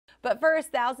But first,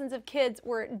 thousands of kids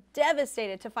were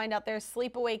devastated to find out their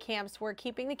sleepaway camps were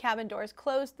keeping the cabin doors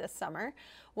closed this summer.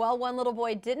 Well, one little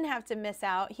boy didn't have to miss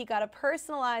out. He got a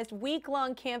personalized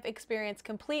week-long camp experience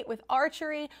complete with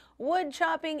archery, wood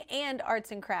chopping, and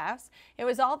arts and crafts. It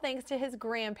was all thanks to his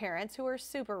grandparents, who are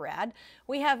super rad.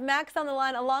 We have Max on the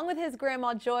line along with his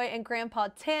grandma Joy and grandpa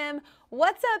Tim.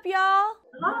 What's up, y'all?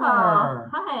 Hello.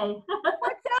 Hi.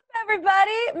 What's up,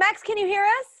 everybody? Max, can you hear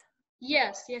us?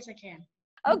 Yes, I can.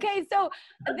 Okay, so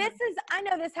I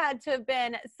know this had to have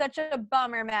been such a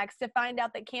bummer, Max, to find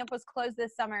out that camp was closed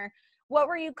this summer. What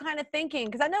were you kind of thinking?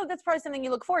 Because I know that's probably something you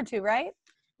look forward to, right?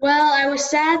 Well, I was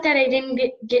sad that I didn't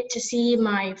get to see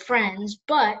my friends,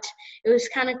 but it was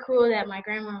kind of cool that my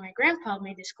grandma and my grandpa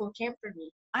made this cool camp for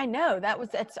me. I know,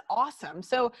 that's awesome.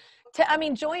 So,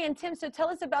 Joy and Tim, so tell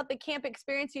us about the camp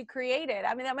experience you created.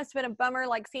 I mean, that must have been a bummer,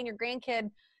 like seeing your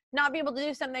grandkid not be able to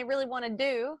do something they really want to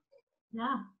do.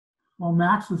 Yeah. Well,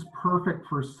 Max is perfect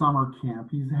for summer camp.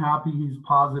 He's happy, he's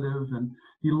positive, and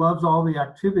he loves all the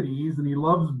activities, and he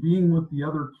loves being with the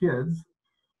other kids.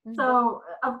 So,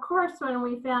 of course, when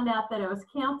we found out that it was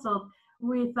canceled,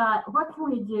 we thought, what can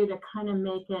we do to kind of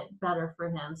make it better for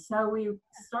him? So we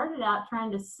started out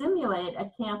trying to simulate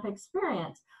a camp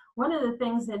experience. One of the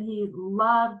things that he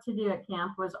loved to do at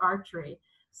camp was archery.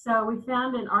 So we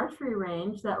found an archery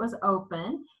range that was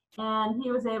open, and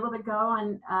he was able to go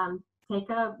and take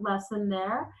a lesson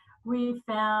there. We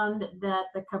found that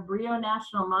the Cabrillo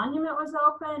National Monument was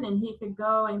open, and he could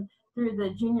go and through the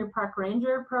Junior Park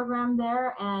Ranger program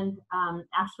there and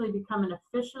actually become an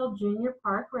official Junior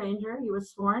Park Ranger. He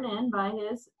was sworn in by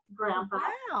his grandpa.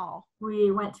 Wow.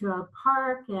 We went to a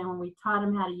park and we taught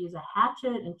him how to use a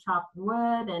hatchet and chop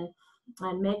wood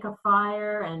and make a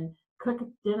fire and cook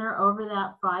dinner over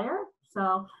that fire.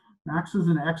 So Max is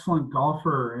an excellent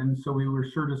golfer, and so we were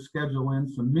sure to schedule in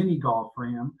some mini golf for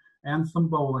him and some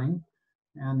bowling.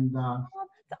 And oh,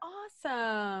 that's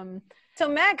awesome. So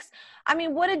Max, I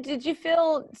mean, did you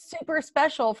feel super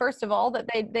special, first of all, that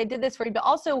they did this for you, but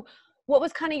also what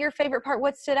was kind of your favorite part?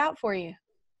 What stood out for you?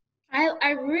 I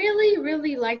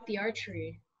really like the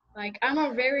archery. Like, I'm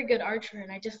a very good archer,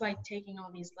 and I just like taking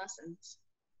all these lessons.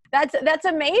 That's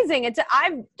amazing.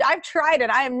 I've tried it.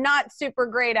 I am not super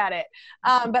great at it,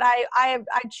 but I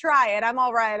try it. I'm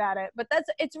all right at it. But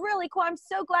it's really cool. I'm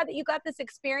so glad that you got this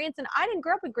experience. And I didn't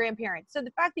grow up with grandparents, so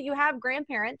the fact that you have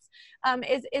grandparents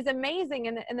is amazing.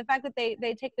 And the fact that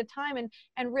they take the time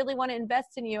and really want to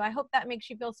invest in you. I hope that makes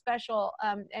you feel special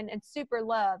and super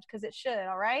loved, because it should.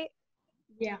 All right.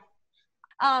 Yeah.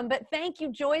 But thank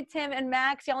you, Joy, Tim, and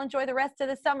Max. Y'all enjoy the rest of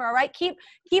the summer. All right. Keep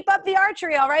up the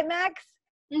archery. All right, Max.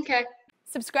 Okay.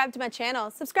 Subscribe to my channel.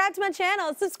 Subscribe to my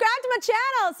channel. Subscribe to my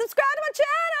channel. Subscribe to my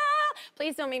channel.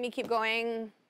 Please don't make me keep going.